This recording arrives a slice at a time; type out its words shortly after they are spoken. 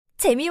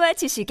재미와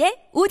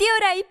지식의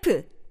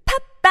오디오라이프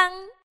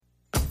팝빵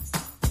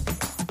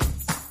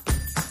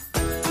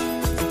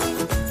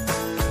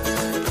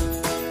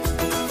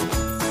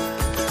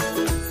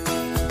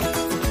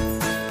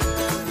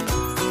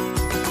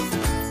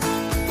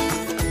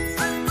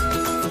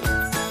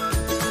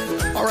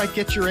All right,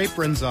 get your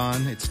aprons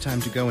on. It's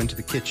time to go into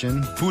the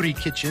kitchen. Buri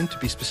Kitchen, to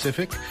be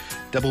specific.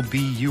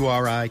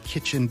 BURI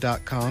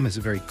kitchen.com is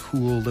a very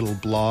cool little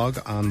blog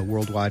on the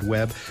World Wide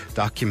Web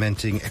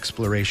documenting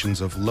explorations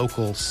of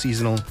local,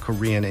 seasonal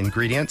Korean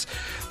ingredients.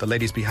 The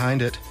ladies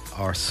behind it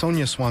are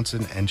Sonja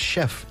Swanson and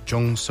chef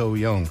Jung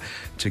Seo-young.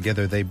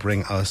 Together, they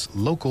bring us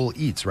local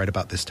eats right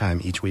about this time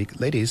each week.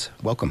 Ladies,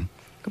 welcome.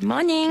 Good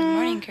morning. Good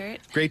morning, Kurt.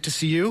 Great to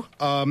see you.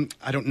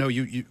 I don't know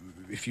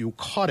if you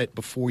caught it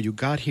before you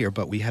got here,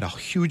 but we had a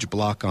huge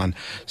block on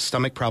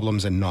stomach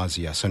problems and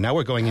nausea. So now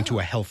we're going into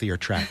a healthier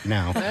track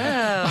now.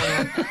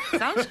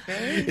 Sounds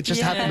good. It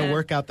just happened to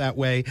work out that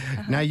way.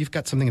 Now you've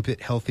got something a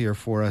bit healthier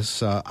for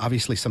us.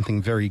 Obviously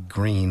something very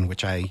green,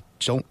 which I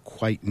don't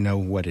quite know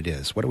what it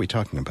is. What are we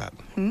talking about?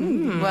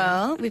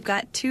 Well, we've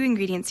got two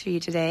ingredients for you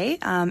today.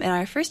 And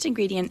our first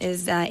ingredient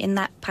is in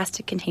that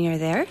plastic container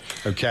there.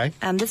 Okay.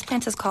 This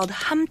plant is called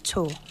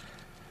hamcho.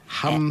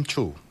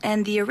 Hamchu.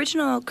 And the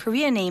original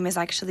Korean name is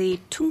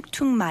actually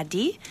tungtung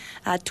madi.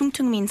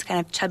 Tungtung means kind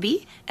of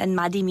chubby, and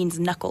madi means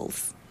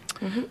knuckles.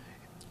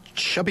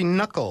 Chubby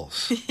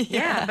knuckles.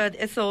 Yeah, but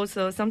it's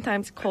also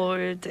sometimes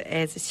called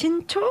as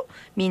shincho,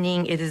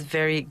 meaning it is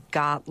very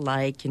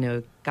God-like,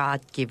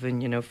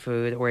 God-given,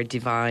 food or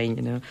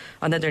divine,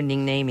 Another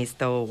nickname is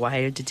the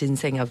wild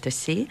ginseng of the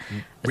sea.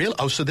 Really?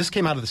 Oh, so this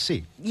came out of the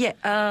sea? Yeah,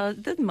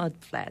 the mud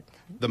flat.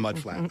 The mud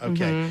flat.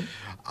 Okay.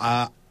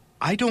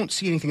 I don't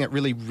see anything that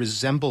really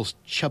resembles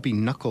chubby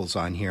knuckles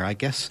on here. I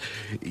guess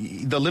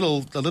the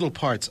little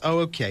parts. Oh,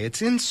 okay. It's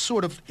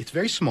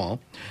very small.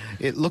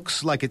 It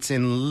looks like it's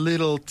in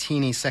little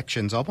teeny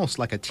sections, almost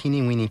like a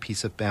teeny weeny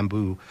piece of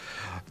bamboo.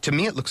 To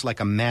me, it looks like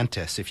a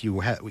mantis. If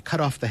we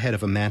cut off the head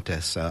of a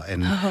mantis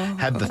and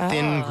had the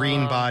thin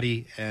green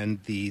body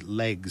and the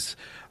legs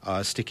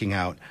sticking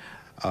out,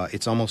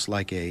 it's almost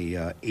like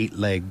a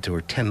 8-legged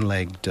or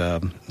 10-legged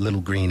little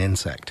green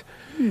insect.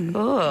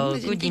 Oh,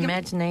 good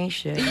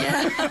imagination.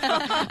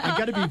 I've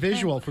got to be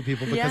visual for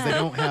people because they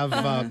don't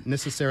have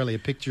necessarily a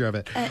picture of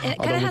it.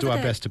 Although we'll do our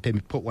best to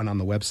put one on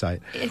the website.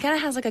 It kind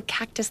of has like a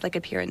cactus-like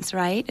appearance,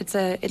 right? It's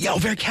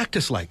very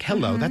cactus-like.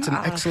 Hello, that's an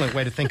excellent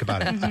way to think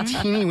about it. A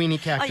teeny weeny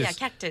cactus. Oh yeah,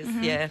 cactus.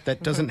 Yeah.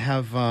 That doesn't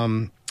have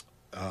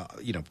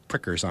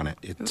prickers on it.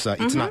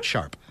 It's not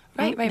sharp.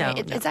 Right.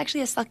 It's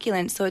actually a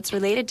succulent, so it's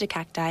related to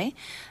cacti.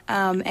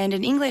 And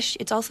in English,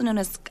 it's also known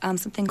as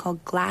something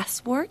called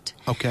glasswort.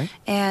 Okay.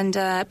 And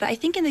but I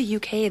think in the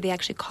UK, they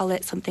actually call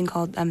it something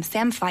called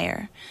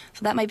samphire.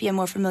 So that might be a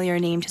more familiar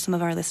name to some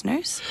of our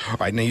listeners. All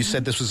right. Now, you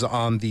said this was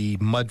on the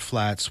mud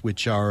flats,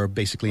 which are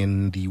basically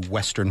in the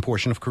western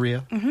portion of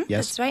Korea? Mm-hmm.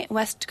 Yes? That's right.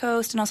 West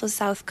Coast and also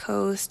South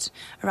Coast,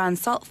 around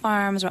salt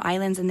farms or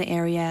islands in the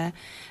area.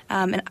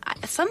 And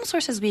some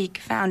sources we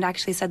found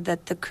actually said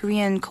that the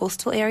Korean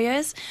coastal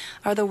areas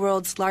are the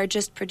world's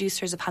largest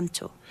producers of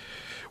hamcho.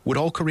 Would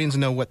all Koreans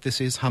know what this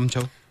is,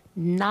 hamcho?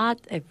 Not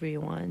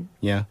everyone.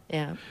 Yeah?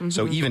 Yeah.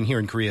 So even here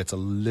in Korea, it's a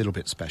little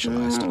bit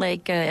specialized.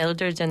 Like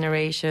elder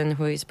generation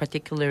who is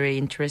particularly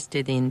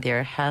interested in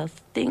their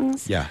health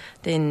things,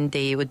 then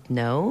they would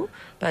know.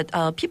 But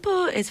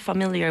people is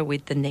familiar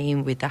with the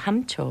name, with the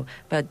hamcho,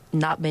 but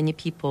not many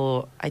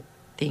people, I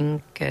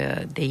think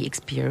they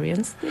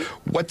experience it.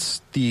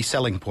 What's the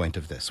selling point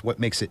of this? What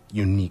makes it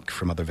unique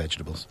from other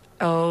vegetables?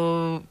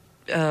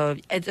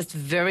 It's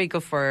very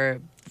good for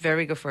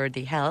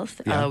the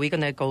health. Yeah. We're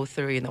gonna go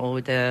through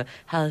all the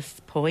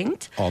health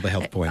points. All the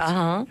health points.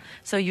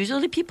 So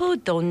usually people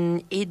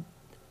don't eat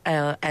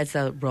as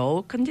a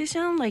raw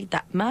condition like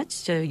that much.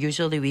 So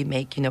usually we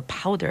make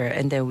powder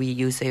and then we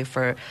use it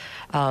for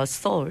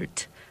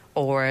salt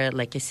or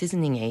like a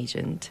seasoning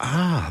agent.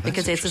 That's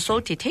because it's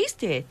salty.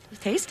 Taste it.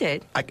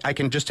 I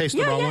can just taste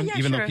the raw one,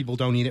 even though people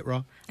don't eat it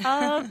raw?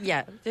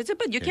 Yeah.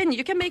 But you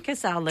can make a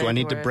salad. Do I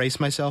need to brace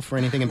myself for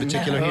anything in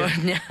particular here?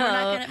 No.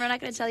 We're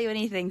not going to tell you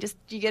anything.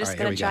 You just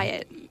got to try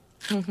it.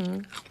 Mm-hmm.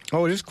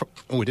 Oh,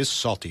 it is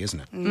salty, isn't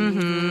it?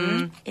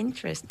 Mm-hmm.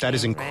 Interesting. That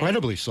is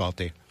incredibly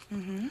salty.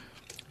 Mm-hmm.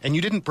 And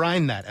you didn't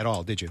brine that at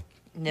all, did you?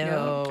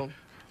 No.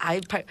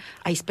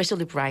 I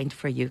specially brined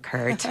for you,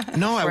 Kurt.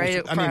 No,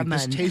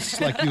 this tastes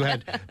like you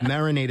had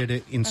marinated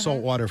it in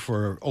salt water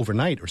for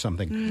overnight or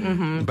something.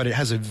 Mm-hmm. But it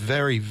has a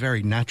very,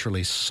 very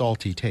naturally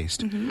salty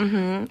taste.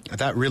 Mm-hmm.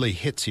 That really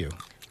hits you.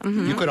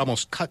 Mm-hmm. You could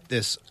almost cut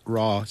this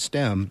raw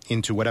stem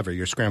into whatever,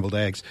 your scrambled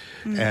eggs,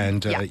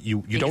 and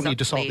you don't need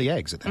to salt the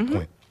eggs at that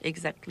point.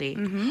 Exactly.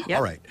 Mm-hmm. Yep.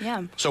 All right.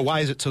 Yeah. So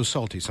why is it so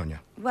salty, Sonja?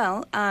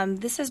 Well,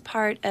 this is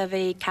part of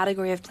a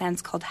category of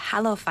plants called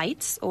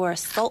halophytes, or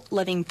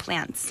salt-loving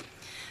plants.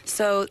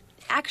 So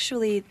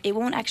actually, it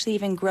won't actually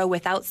even grow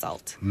without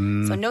salt.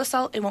 So no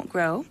salt, it won't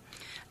grow.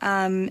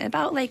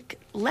 About like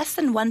less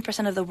than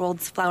 1% of the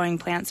world's flowering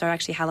plants are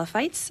actually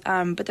halophytes,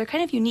 but they're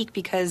kind of unique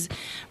because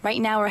right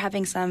now we're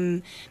having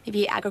some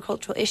maybe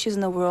agricultural issues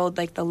in the world,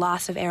 like the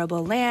loss of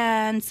arable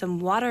land, some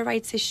water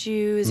rights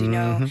issues, you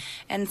know,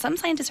 and some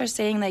scientists are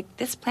saying like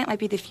this plant might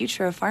be the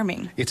future of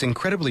farming. It's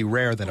incredibly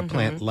rare that a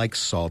plant likes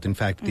salt. In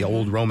fact, the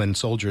old Roman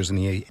soldiers in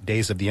the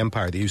days of the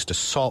empire, they used to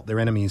salt their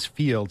enemies'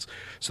 fields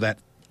so that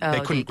they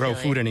couldn't grow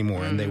food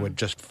anymore and they would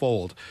just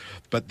fold.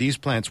 But these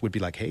plants would be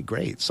like, hey,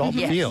 great, salt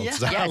the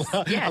fields.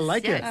 I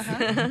like it.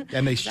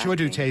 And they sure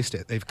do taste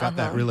it. They've got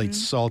that really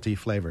salty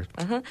flavor.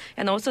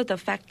 And also the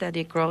fact that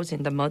it grows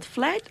in the mud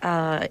flat,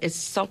 it's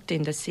soaked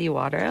in the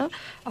seawater.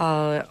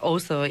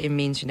 Also, it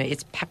means,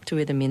 it's packed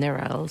with the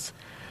minerals.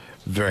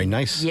 Very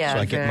nice. Yeah,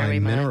 so I get my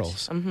much.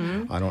 minerals.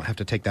 I don't have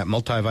to take that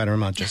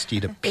multivitamin. I'll just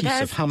eat a piece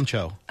of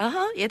hamcho.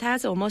 It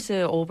has almost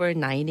over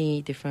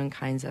 90 different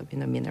kinds of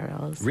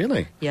minerals.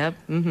 Really? Yep.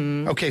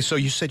 Okay, so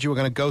you said you were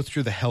going to go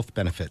through the health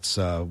benefits.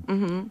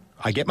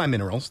 I get my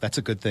minerals. That's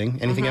a good thing.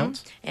 Anything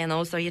else? And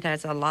also it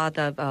has a lot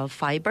of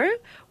fiber,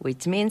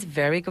 which means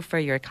very good for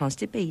your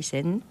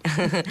constipation.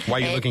 Why are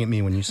you looking at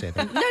me when you say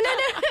that? No.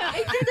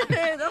 I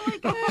didn't. Oh, my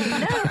God.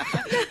 No.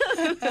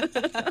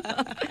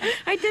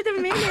 I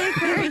didn't mean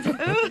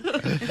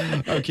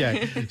it.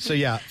 Okay. So,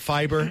 yeah,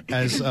 fiber,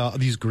 as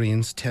these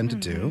greens tend to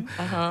do.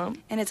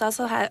 And it's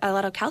also had a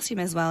lot of calcium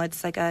as well.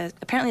 It's like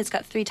apparently it's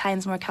got 3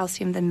 times more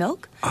calcium than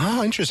milk.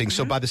 Ah, interesting.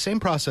 So by the same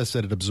process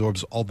that it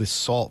absorbs all this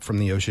salt from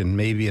the ocean,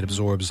 maybe it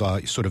absorbs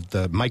sort of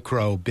the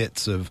micro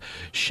bits of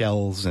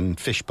shells and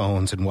fish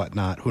bones and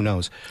whatnot. Who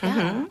knows?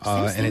 Yeah,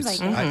 and it's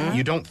like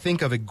you don't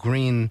think of a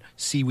green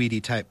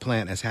seaweedy type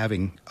plant as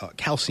having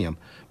calcium,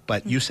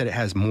 but you said it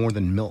has more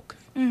than milk.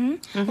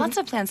 Lots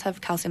of plants have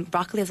calcium.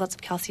 Broccoli has lots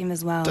of calcium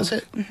as well. Does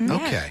it?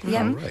 Okay.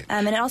 Yeah. All right.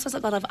 And it also has a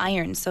lot of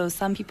iron. So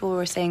some people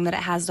were saying that it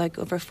has like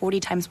over 40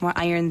 times more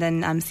iron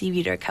than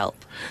seaweed or kelp.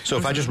 So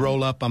if I just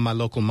roll up on my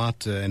local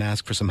mata and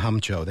ask for some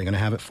hamcho, they're going to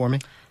have it for me?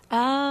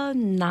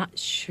 Not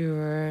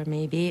sure.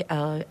 Maybe.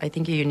 I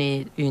think you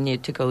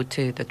need to go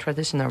to the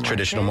traditional market.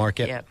 Traditional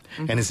market? Yep.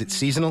 And is it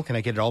seasonal? Can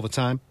I get it all the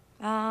time?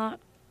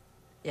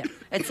 Yeah.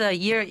 It's a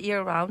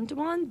year-round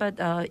one, but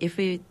if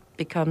it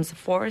becomes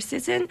forest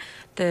season,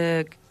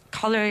 the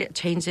color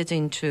changes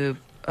into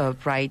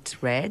bright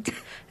red,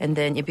 and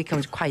then it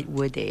becomes quite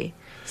woody.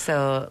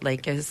 So,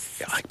 like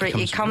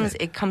it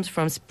comes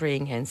from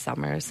spring and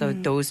summer. So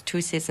those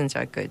 2 seasons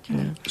are good.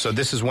 So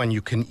this is when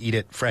you can eat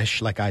it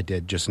fresh, like I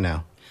did just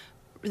now.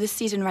 This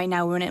season right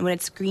now when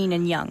it's green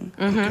and young.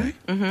 Okay.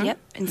 Yep,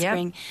 in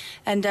spring.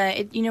 And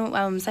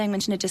Sang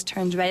mentioned it just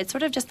turns red. It's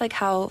sort of just like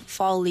how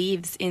fall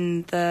leaves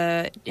in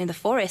the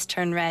forest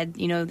turn red.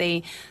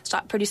 They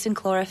stop producing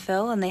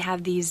chlorophyll and they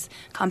have these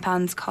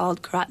compounds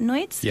called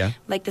carotenoids. Yeah.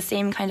 Like the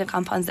same kind of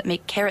compounds that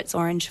make carrots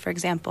orange, for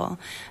example.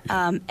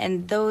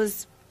 And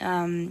those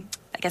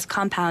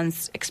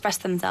compounds express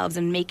themselves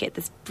and make it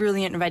this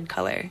brilliant red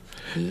color.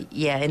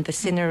 Yeah, and the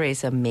scenery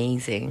is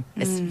amazing.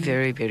 It's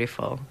very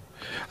beautiful.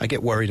 I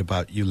get worried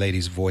about you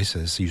ladies'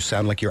 voices. You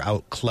sound like you're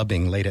out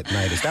clubbing late at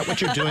night. Is that what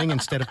you're doing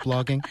instead of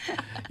blogging?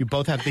 You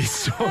both have these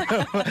sort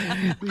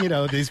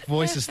of, these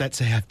voices that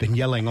say, I've been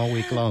yelling all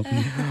week long.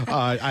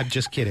 I'm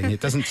just kidding. It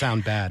doesn't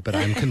sound bad, but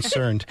I'm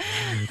concerned.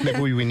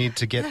 Maybe we need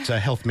to get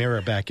Health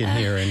Mirror back in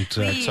here and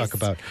talk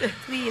about...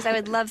 Please, I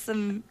would love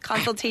some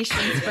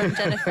consultations from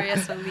Jennifer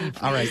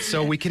Yesoli. All right,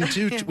 so we can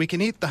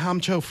eat the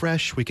hamcho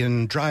fresh. We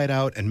can dry it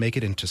out and make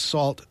it into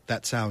salt.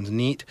 That sounds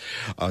neat.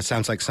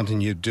 Sounds like something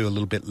you do a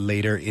little bit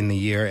later in the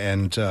year.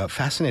 And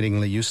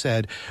fascinatingly, you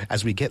said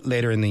as we get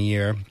later in the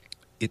year,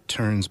 it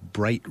turns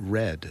bright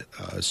red.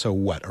 So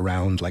what,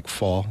 around like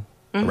fall?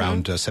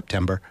 Around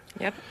September?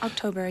 Yep.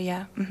 October,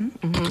 yeah.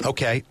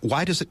 Okay.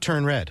 Why does it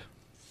turn red?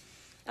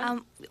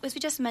 As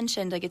we just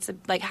mentioned, like it's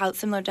how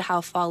similar to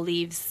how fall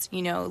leaves,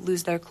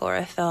 lose their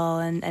chlorophyll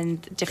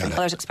and different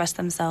colors express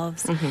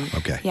themselves.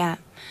 Okay. Yeah.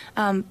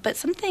 But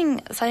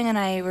something Sang and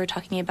I were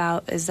talking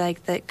about is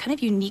like the kind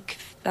of unique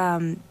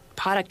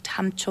product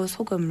hamcho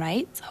sogum,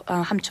 right?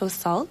 Hamcho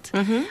salt.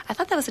 I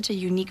thought that was such a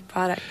unique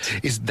product.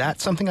 Is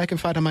that something I can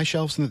find on my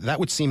shelves? That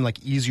would seem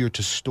like easier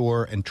to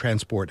store and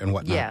transport and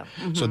whatnot.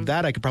 Yeah. So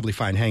that I could probably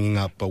find hanging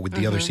up, but with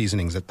the other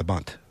seasonings at the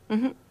bunt.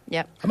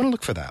 Yep. I'm going to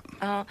look for that.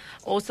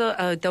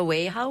 Also, the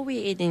way how we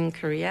eat in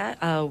Korea,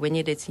 when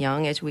it is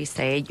young, as we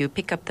say, you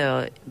pick up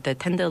the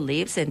tender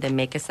leaves and then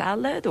make a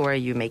salad, or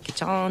you make a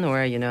jeon,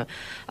 or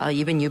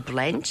even you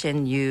blanch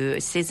and you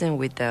season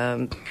with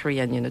the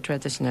Korean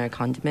traditional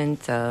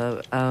condiments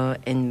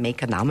and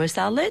make a namu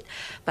salad.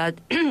 But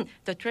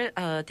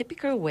the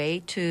typical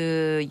way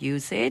to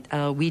use it,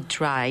 we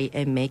dry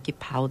and make it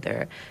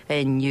powder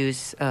and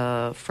use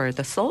for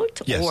the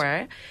salt, yes.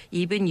 or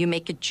even you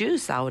make a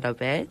juice out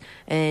of it.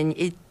 And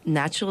it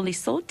naturally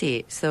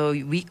salty. So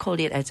we call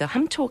it as a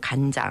hamcho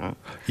간장.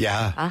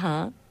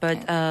 Yeah.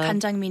 But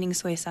간장 meaning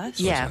soy sauce.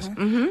 Yeah.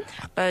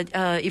 But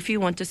if you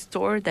want to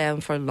store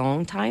them for a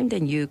long time,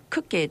 then you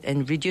cook it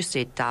and reduce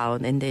it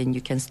down, and then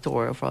you can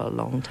store for a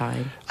long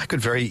time. I could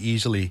very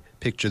easily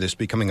picture this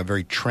becoming a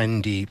very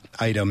trendy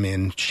item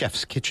in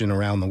chef's kitchen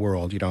around the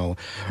world. You know,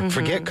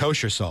 forget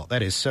kosher salt.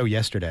 That is so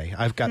yesterday.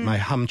 I've got my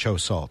hamcho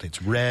salt.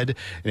 It's red,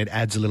 and it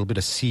adds a little bit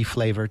of sea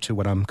flavor to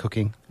what I'm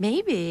cooking.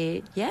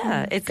 Maybe,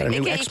 yeah. It can be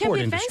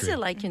industry. fancy,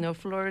 like,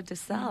 fleur de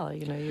sel,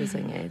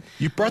 using it.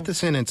 You brought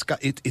this in, and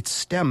it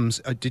stems.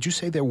 Did you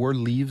say there were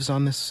leaves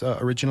on this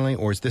originally,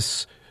 or is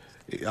this?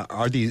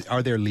 Are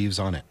there leaves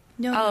on it?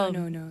 No.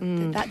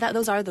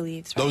 Those are the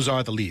leaves. Right? Those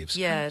are the leaves.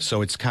 Yeah.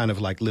 So it's kind of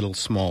like little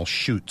small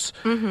shoots.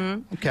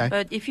 Okay.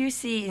 But if you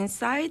see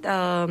inside,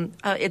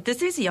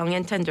 this is young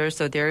and tender,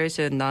 so there is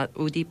a not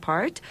woody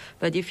part.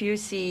 But if you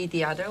see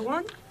the other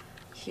one,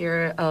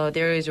 here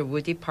there is a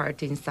woody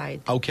part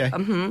inside. Okay.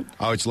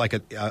 Oh, it's like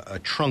a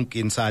trunk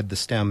inside the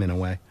stem in a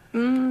way.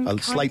 A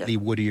slightly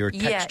woodier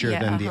texture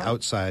than the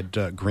outside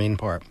green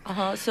part.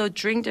 So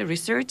during the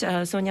research,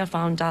 Sonja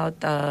found out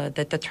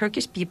that the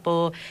Turkish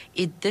people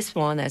eat this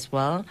one as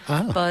well,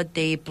 but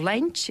they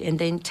blanch and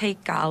then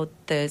take out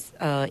this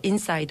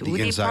inside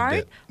woody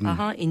part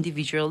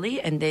individually,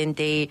 and then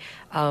they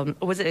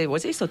was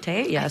it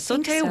saute? Yeah,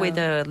 saute with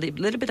a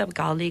little bit of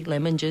garlic,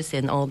 lemon juice,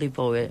 and olive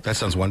oil. That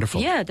sounds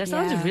wonderful. Yeah, that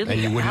sounds really.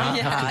 And you would not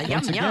have to,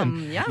 once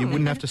again, yum. you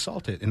wouldn't have to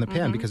salt it in the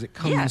pan because it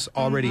comes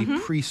already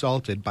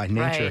pre-salted by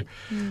nature. Right.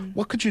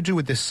 What could you do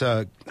with this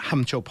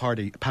hamcho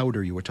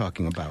powder you were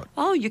talking about?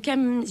 Oh, you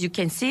can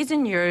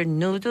season your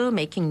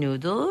making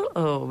noodle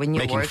when you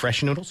making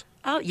fresh noodles.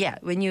 Oh yeah,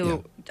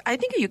 I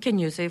think you can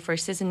use it for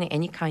seasoning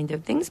any kind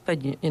of things, but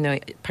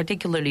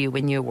particularly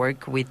when you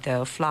work with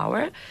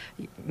flour,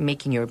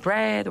 making your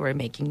bread or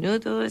making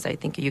noodles, I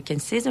think you can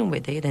season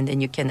with it, and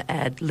then you can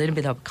add a little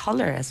bit of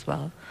color as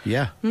well.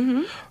 Yeah.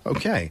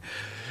 Okay.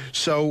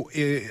 So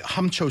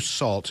hamcho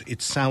salt,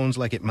 it sounds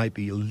like it might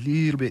be a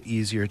little bit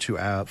easier to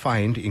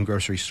find in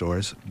grocery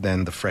stores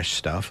than the fresh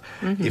stuff.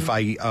 If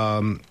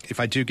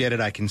I do get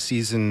it, I can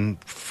season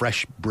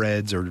fresh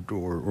breads or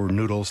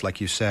noodles, like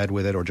you said,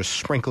 with it, or just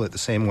sprinkle it the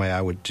same way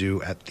I would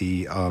do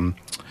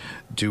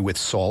with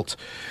salt.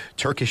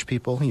 Turkish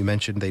people, you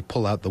mentioned, they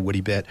pull out the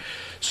woody bit.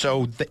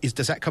 So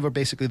does that cover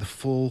basically the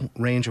full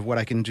range of what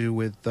I can do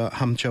with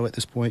hamcho at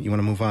this point? You want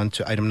to move on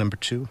to item number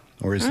 2?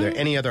 Or is there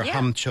any other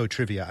hamcho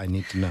trivia I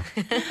need to know?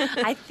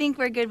 I think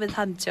we're good with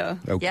hamcho.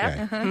 Okay.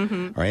 Yeah?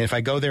 All right. If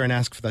I go there and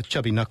ask for the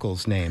Chubby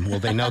Knuckles name, will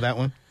they know that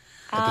one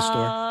at the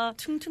store?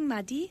 퉁퉁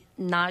마디?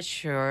 Not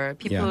sure.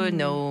 People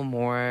know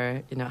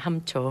more,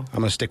 hamcho. I'm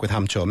going to stick with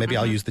hamcho. Maybe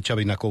I'll use the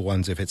Chubby Knuckle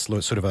ones if it's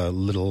sort of a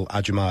little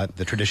ajuma at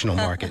the traditional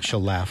market.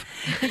 She'll laugh.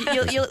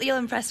 You'll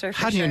impress her.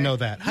 How do you know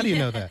that?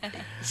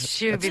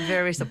 She'll be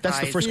very surprised.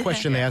 That's the first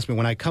question they ask me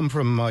when I come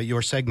from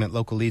your segment,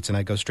 Local Eats, and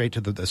I go straight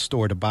to the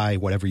store to buy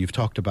whatever you've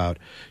talked about.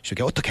 She'll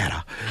go, 어떻게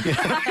알아?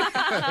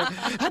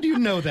 How do you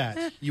know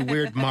that, you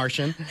weird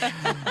Martian?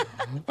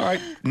 All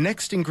right,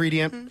 next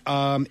ingredient.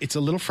 It's a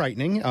little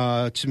frightening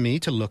to me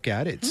to look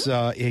at. It's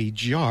a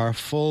jar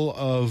full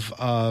of,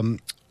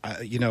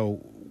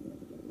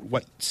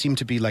 what seem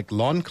to be like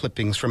lawn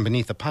clippings from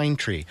beneath a pine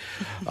tree.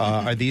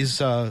 Are these...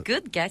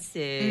 Good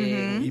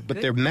guesses.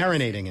 But they're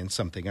marinating in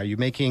something. Are you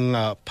making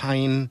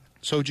pine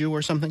soju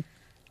or something?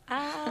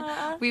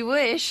 We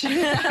wish.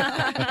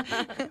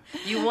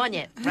 You want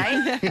it,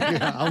 right?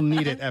 Yeah, I'll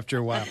need it after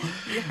a while.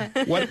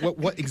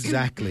 What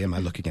exactly am I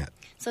looking at?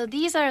 So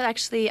these are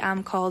actually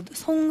called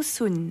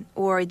송순,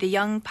 or the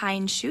young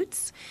pine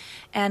shoots.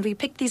 And we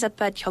picked these up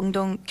at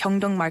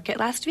Gyeongdong Market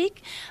last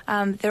week.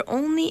 They're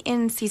only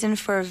in season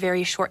for a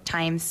very short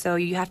time, so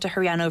you have to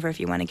hurry on over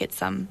if you want to get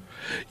some.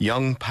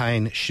 Young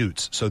pine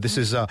shoots. So this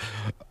is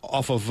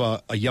off of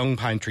a young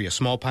pine tree, a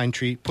small pine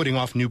tree, putting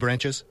off new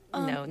branches?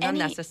 No, not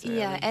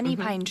necessarily. Yeah, any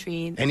pine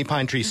tree. Any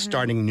pine tree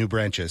starting new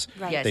branches.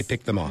 Right. Yes. They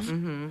pick them off.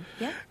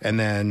 Yeah. And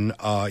then,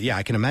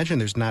 I can imagine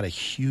there's not a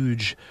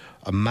huge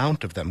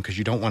amount of them because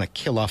you don't want to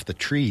kill off the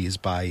trees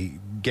by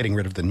getting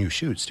rid of the new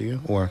shoots, do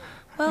you? Or...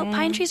 Well,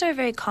 pine trees are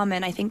very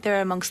common. I think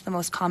they're amongst the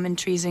most common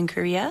trees in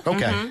Korea.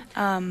 Okay.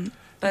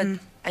 But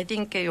I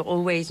think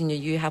always,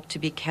 you have to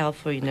be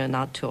careful,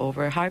 not to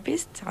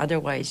over-harvest.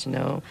 Otherwise,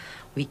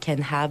 we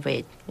can have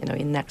it,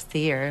 in next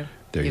year.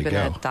 There you You're go.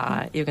 going to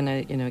die. You're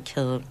going to,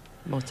 kill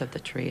most of the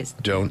trees.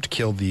 Don't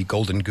kill the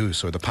golden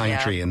goose or the pine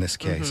tree in this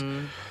case.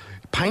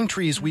 Pine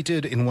trees, we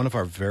did in one of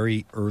our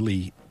very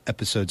early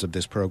episodes of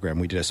this program,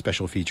 we did a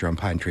special feature on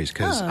pine trees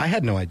because I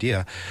had no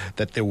idea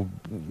that there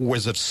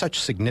was of such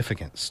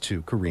significance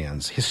to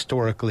Koreans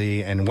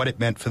historically and what it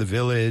meant for the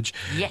village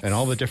and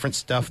all the different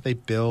stuff they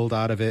build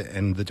out of it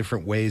and the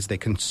different ways they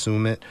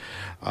consume it.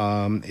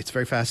 It's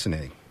very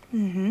fascinating.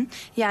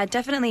 Yeah, it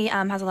definitely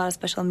has a lot of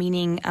special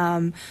meaning.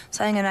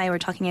 Soo-young and I were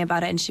talking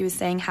about it, and she was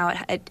saying how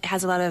it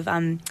has a lot of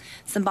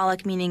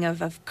symbolic meaning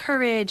of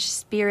courage,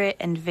 spirit,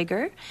 and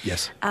vigor.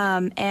 Yes.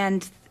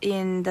 And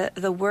in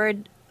the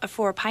word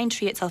for pine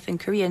tree itself in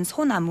Korean,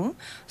 소나무,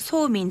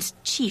 소 means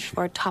chief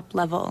or top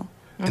level.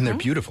 And they're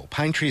beautiful.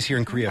 Pine trees here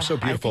in Korea are so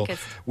beautiful.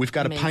 We've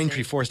got amazing. a pine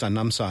tree forest on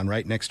Namsan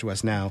right next to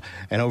us now.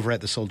 And over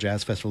at the Seoul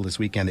Jazz Festival this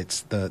weekend,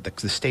 it's the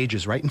stage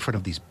is right in front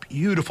of these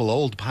beautiful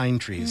old pine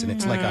trees. And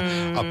it's like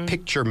a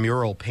picture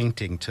mural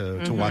painting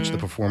to watch the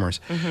performers.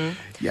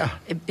 Yeah.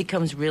 It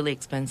becomes really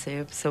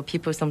expensive. So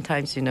people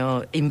sometimes,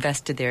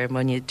 invest their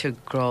money to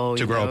grow,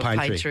 a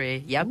pine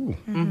tree. Yep.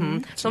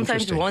 Ooh,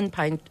 Sometimes one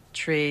pine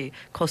tree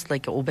costs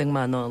like 500,000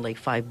 won, like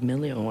 5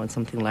 million or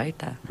something like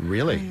that.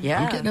 Really?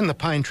 Yeah. I'm getting in the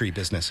pine tree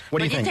business. What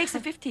do you think? It takes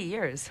 50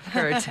 years,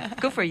 Kurt.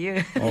 Good for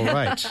you. All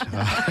right.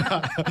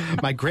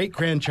 My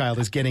great-grandchild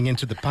is getting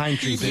into the pine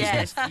tree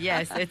business.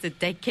 Yes, it's a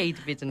decade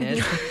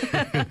business.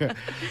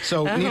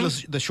 So,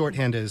 needless, the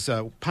shorthand is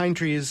pine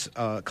trees,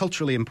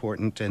 culturally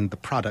important, and the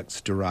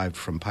products derived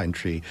from pine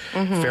tree,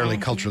 fairly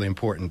culturally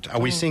important. Are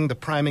we seeing the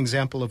prime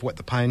example of what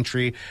the pine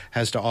tree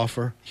has to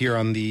offer here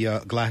on the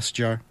glass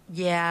jar?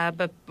 Yeah,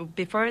 but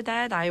before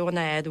that, I want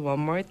to add one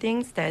more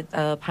thing,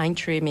 that pine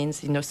tree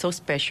means, so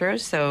special.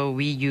 So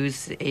we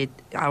use it,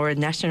 our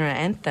national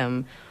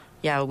anthem.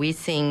 Yeah, we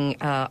sing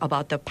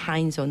about the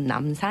pines on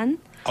Namsan.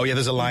 Oh, yeah,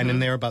 there's a line in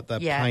there about the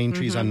pine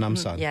trees on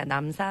Namsan. Yeah,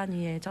 Namsan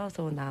위에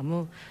져서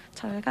나무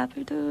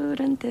철갑을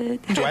두른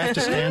듯. Do I have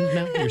to stand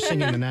now? You're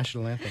singing the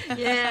national anthem.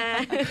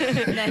 Yeah.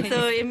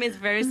 So it means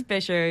very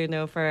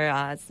special, for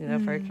us,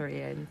 for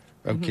Koreans.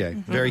 Okay.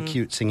 Very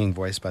cute singing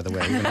voice, by the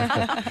way. You're going to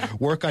have to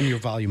work on your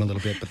volume a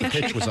little bit, but the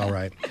pitch was all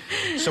right.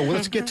 So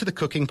let's get to the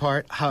cooking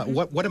part.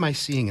 What am I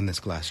seeing in this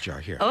glass jar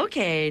here?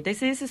 Okay.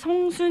 This is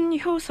성순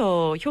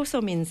효소.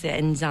 효소 means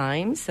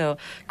enzyme. So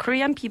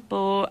Korean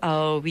people,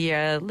 we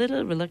are a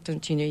little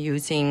reluctant to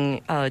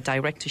using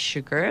direct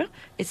sugar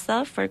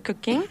itself for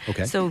cooking.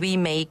 Okay. So we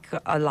make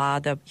a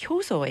lot of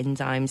효소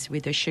enzymes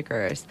with the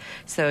sugars.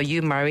 So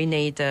you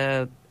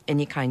marinate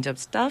any kind of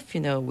stuff,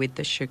 with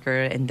the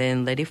sugar and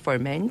then let it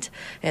ferment.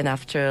 And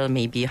after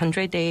maybe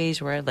 100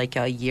 days or like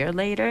a year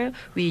later,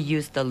 we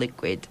use the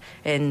liquid.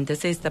 And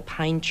this is the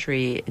pine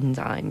tree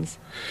enzymes.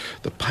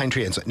 The pine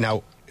tree enzyme.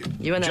 Now,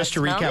 just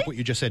to recap what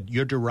you just said,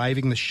 you're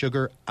deriving the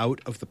sugar out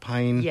of the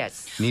pine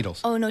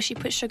needles. Oh, no, she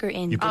put sugar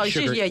in. You put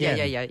sugar in.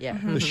 Yeah.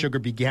 The sugar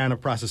began a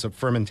process of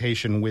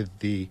fermentation with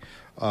the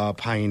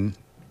pine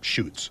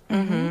shoots.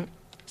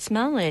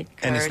 Smell it,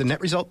 Kurt. And is the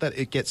net result that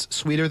it gets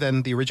sweeter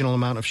than the original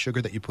amount of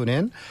sugar that you put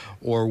in?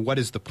 Or what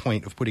is the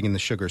point of putting in the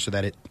sugar so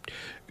that it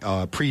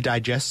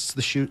pre-digests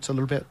the shoots a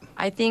little bit?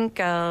 I think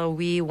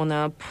we want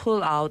to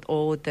pull out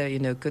all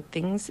the good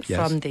things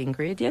from the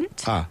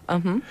ingredient.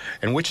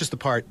 And which is the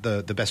part,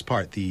 the best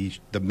part? The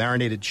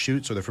marinated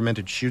shoots or the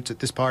fermented shoots at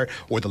this part,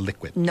 or the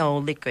liquid? No,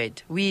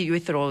 liquid. We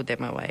throw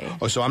them away.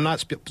 Oh, so I'm not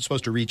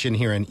supposed to reach in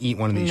here and eat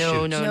one of these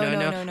shoots? No.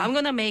 I'm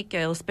going to make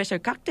a special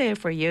cocktail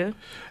for you.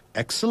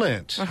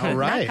 Excellent. All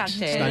right.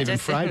 It's not even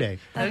Friday.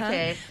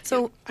 Okay.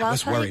 So I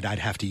was worried I'd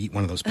have to eat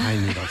one of those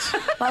pine needles.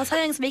 While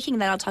Seo-young's making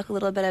that, I'll talk a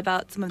little bit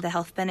about some of the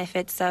health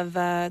benefits of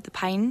the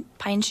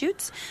pine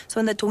shoots. So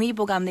in the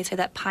동의보감, they say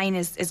that pine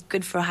is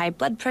good for high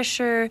blood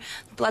pressure,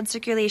 blood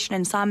circulation,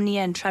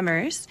 insomnia, and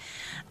tremors.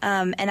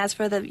 And as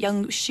for the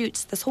young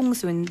shoots, the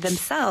songsun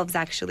themselves,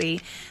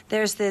 actually,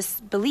 there's this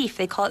belief,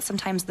 they call it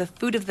sometimes the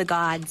food of the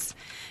gods,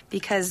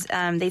 because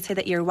they say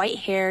that your white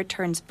hair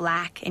turns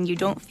black and you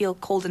don't feel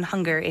cold and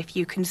hunger if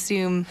you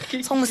consume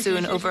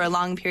songsun over a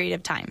long period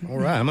of time. All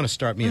right, I'm going to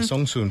start me a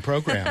songsun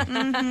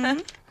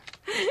program.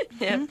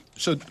 Yeah.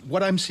 So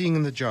what I'm seeing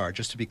in the jar,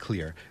 just to be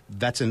clear,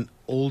 that's an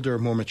older,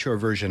 more mature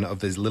version of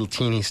these little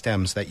teeny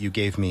stems that you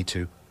gave me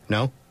to.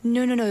 No?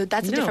 No.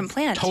 That's a different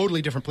plant.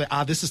 Totally different plant.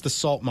 This is the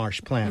salt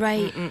marsh plant.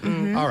 Right.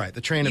 All right.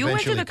 The train you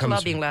eventually went to the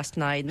comes. clubbing last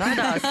night, not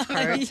us,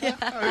 Kurt.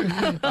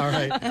 All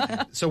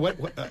right. So what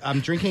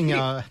I'm drinking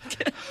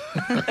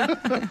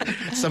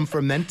some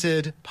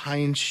fermented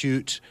pine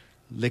shoot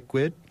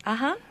liquid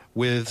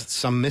with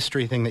some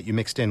mystery thing that you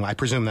mixed in. I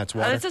presume that's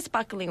water. It's a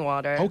sparkling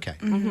water. Okay.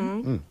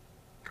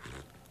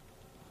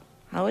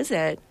 How is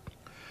it?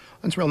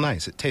 It's real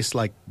nice. It tastes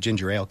like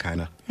ginger ale,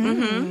 kind of.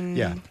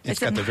 Yeah.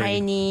 It's got the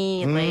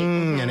piney,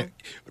 and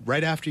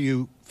right after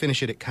you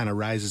finish it, it kind of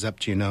rises up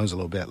to your nose a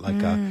little bit,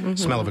 like a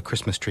smell of a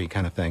Christmas tree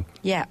kind of thing.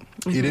 Yeah.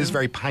 It is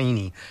very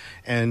piney.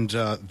 And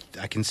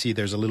I can see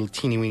there's a little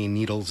teeny-weeny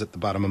needles at the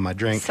bottom of my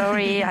drink.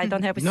 Sorry, I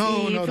don't have a sieve.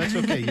 No, that's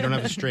okay. You don't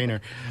have a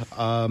strainer.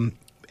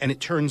 And it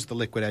turns the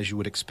liquid, as you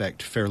would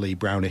expect, fairly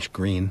brownish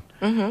green.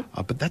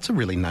 But that's a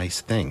really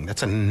nice thing.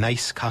 That's a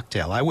nice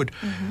cocktail. I would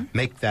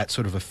make that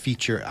sort of a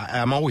feature.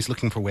 I'm always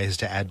looking for ways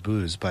to add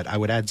booze, but I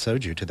would add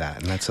soju to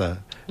that. And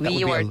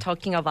we were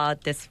talking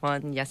about this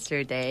one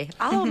yesterday.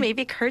 Oh,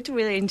 maybe Kurt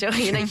will enjoy.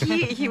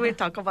 He will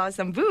talk about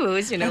some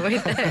booze,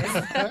 with this.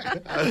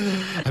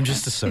 I'm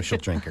just a social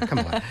drinker.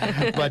 Come on.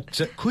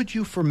 But could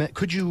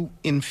you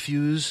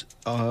infuse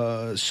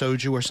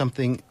soju or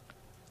something?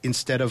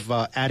 Instead of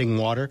adding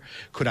water,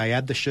 could I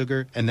add the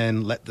sugar and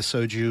then let the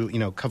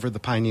soju, cover the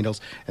pine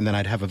needles, and then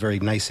I'd have a very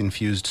nice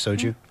infused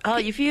soju?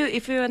 If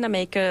you want to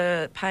make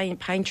a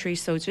pine tree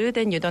soju,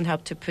 then you don't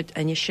have to put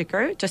any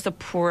sugar. Just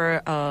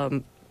pour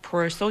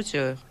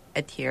soju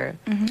adhere.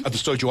 The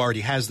soju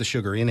already has the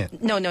sugar in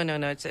it. No.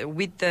 It's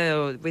with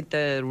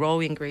the raw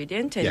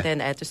ingredient and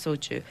then add the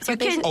soju. So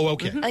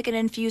okay. Like an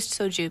infused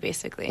soju,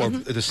 basically. Or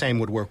the same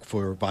would work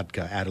for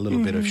vodka. Add a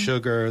little bit of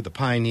sugar, the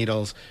pine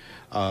needles,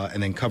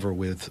 and then cover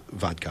with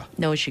vodka.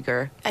 No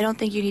sugar. I don't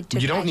think you need to.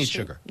 You don't need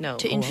sugar. No.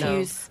 To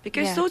infuse. No.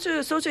 Because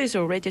soju is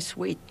already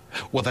sweet.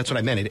 Well, that's what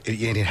I meant.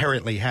 It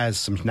inherently has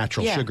some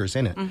natural sugars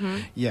in it.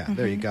 Yeah,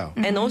 there you go.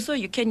 And also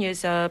you can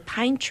use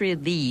pine tree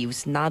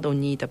leaves, not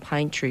only the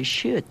pine tree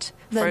shoot,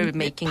 for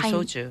making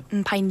soju.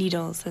 And pine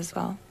needles as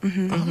well.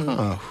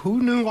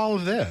 Who knew all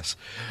of this?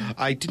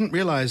 I didn't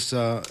realize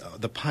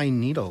the pine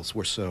needles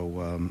were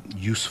so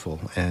useful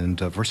and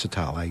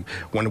versatile.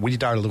 When we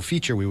did our little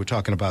feature, we were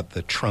talking about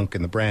the trunk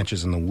and the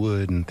branches and the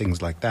wood and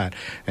things like that,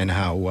 and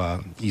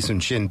how Lee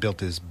Sun-shin built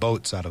his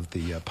boats out of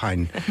the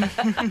pine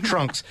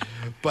trunks.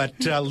 But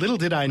little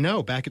did I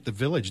know, back at the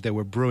village, they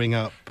were brewing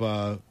up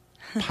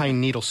pine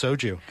needle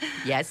soju.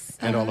 Yes.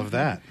 And all of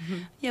that.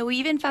 Yeah, we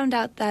even found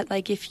out that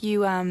like if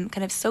you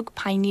kind of soak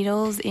pine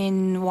needles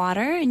in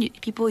water, and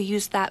people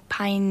use that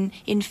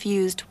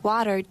pine-infused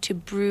water to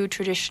brew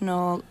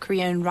traditional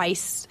Korean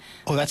rice.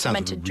 Oh, that sounds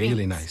fermented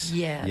really drinks. nice.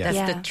 Yeah,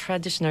 that's the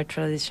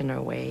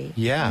traditional way.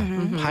 Yeah,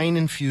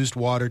 pine-infused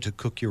water to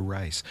cook your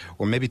rice,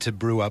 or maybe to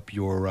brew up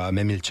your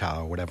memilcha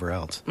or whatever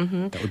else.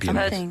 That would be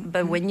amazing.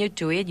 But when you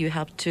do it, you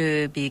have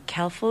to be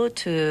careful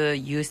to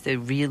use the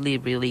really,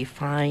 really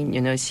fine,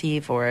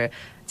 sieve or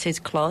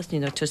cheesecloth,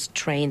 to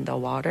strain the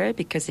water,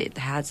 because it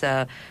has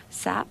a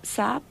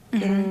sap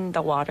in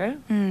the water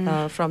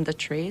from the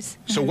trees.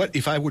 So what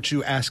if I were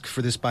to ask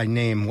for this by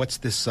name? What's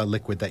this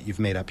liquid that you've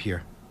made up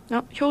here?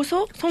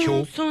 효소?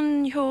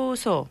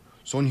 손효소.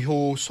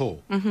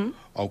 손효소.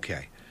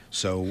 Okay.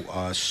 So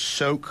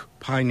soak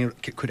pine.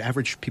 Could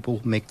average people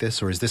make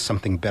this, or is this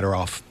something better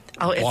off?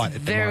 It's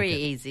very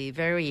easy,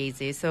 very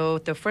easy. So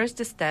the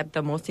first step,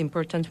 the most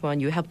important one,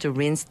 you have to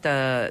rinse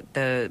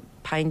the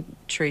pine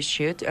tree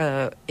shoot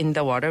in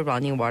the water,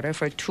 running water,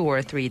 for 2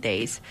 or 3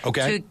 days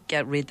to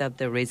get rid of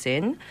the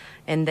resin.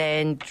 And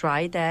then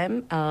dry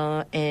them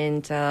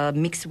and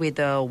mix with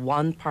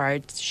 1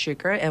 part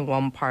sugar and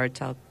 1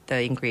 part of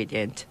the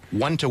ingredient.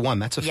 1 to 1.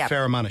 That's a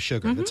fair amount of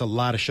sugar. That's a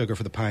lot of sugar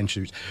for the pine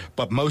shoots.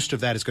 But most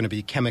of that is going to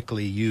be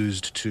chemically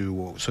used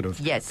to sort of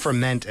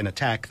ferment and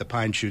attack the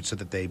pine shoots so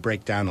that they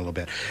break down a little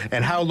bit.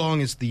 And how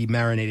long is the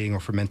marinating or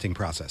fermenting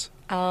process?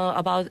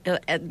 About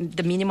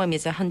the minimum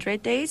is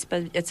 100 days,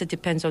 but it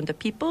depends on the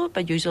people.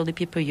 But usually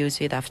people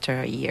use it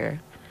after a year.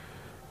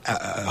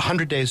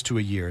 100 days to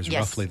a year is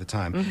roughly the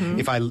time.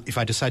 If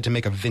I decide to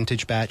make a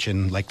vintage batch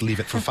and leave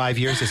it for 5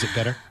 years, is it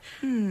better?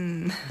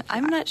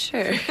 I'm not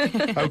sure.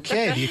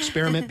 Okay, the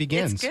experiment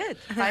begins. It's good.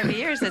 5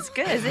 years, it's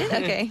good. Is it?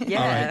 Okay.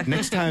 Yeah. All right,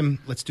 next time,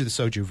 let's do the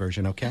soju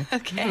version, okay?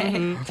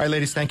 Okay. All right,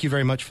 ladies, thank you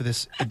very much for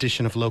this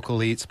edition of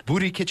Local Eats.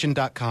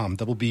 burikitchen.com,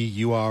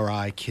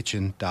 BURI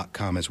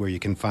kitchen.com is where you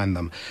can find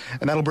them.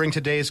 And that'll bring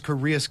today's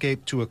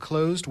Koreascape to a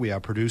close. We are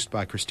produced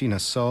by Christina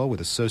Sull with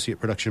associate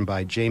production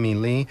by Jamie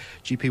Lee.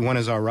 GP1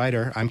 is our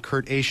writer. I'm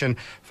Kurt Asian.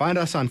 Find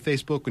us on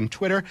Facebook and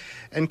Twitter.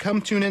 And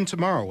come tune in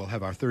tomorrow. We'll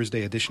have our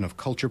Thursday edition of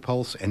Culture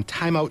Pulse, and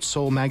Time Out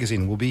Seoul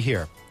magazine will be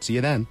here. See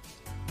you then.